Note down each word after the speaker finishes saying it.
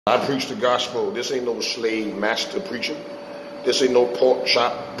I preach the gospel. This ain't no slave master preaching. This ain't no pork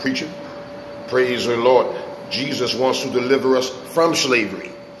chop preaching. Praise the Lord. Jesus wants to deliver us from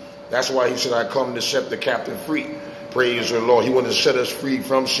slavery. That's why he said, I come to set the captive free. Praise the Lord. He wanted to set us free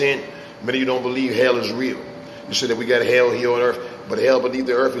from sin. Many of you don't believe hell is real. You said that we got hell here on earth, but hell beneath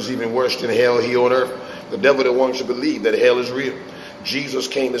the earth is even worse than hell here on earth. The devil that wants you to believe that hell is real. Jesus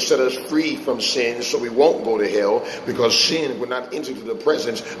came to set us free from sin so we won't go to hell, because sin would not enter into the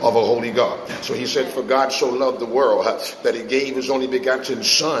presence of a holy God. So he said, for God so loved the world that he gave his only begotten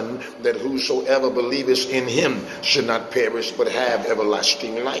Son, that whosoever believeth in him should not perish but have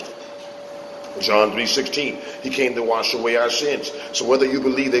everlasting life. John 3:16, he came to wash away our sins. So whether you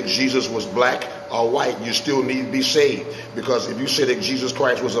believe that Jesus was black or white, you still need to be saved. Because if you say that Jesus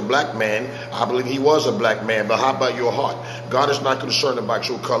Christ was a black man, I believe he was a black man. But how about your heart? God is not concerned about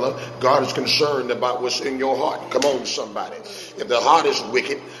your color. God is concerned about what's in your heart. Come on, somebody. If the heart is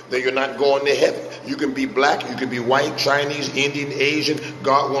wicked, then you're not going to heaven. You can be black, you can be white, Chinese, Indian, Asian.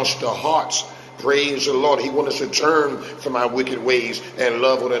 God wants the hearts. Praise the Lord. He wants us to turn from our wicked ways and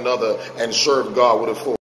love one another and serve God with a full